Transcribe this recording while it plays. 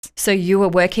So you were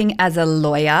working as a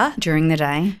lawyer during the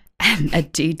day and a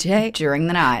DJ during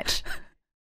the night.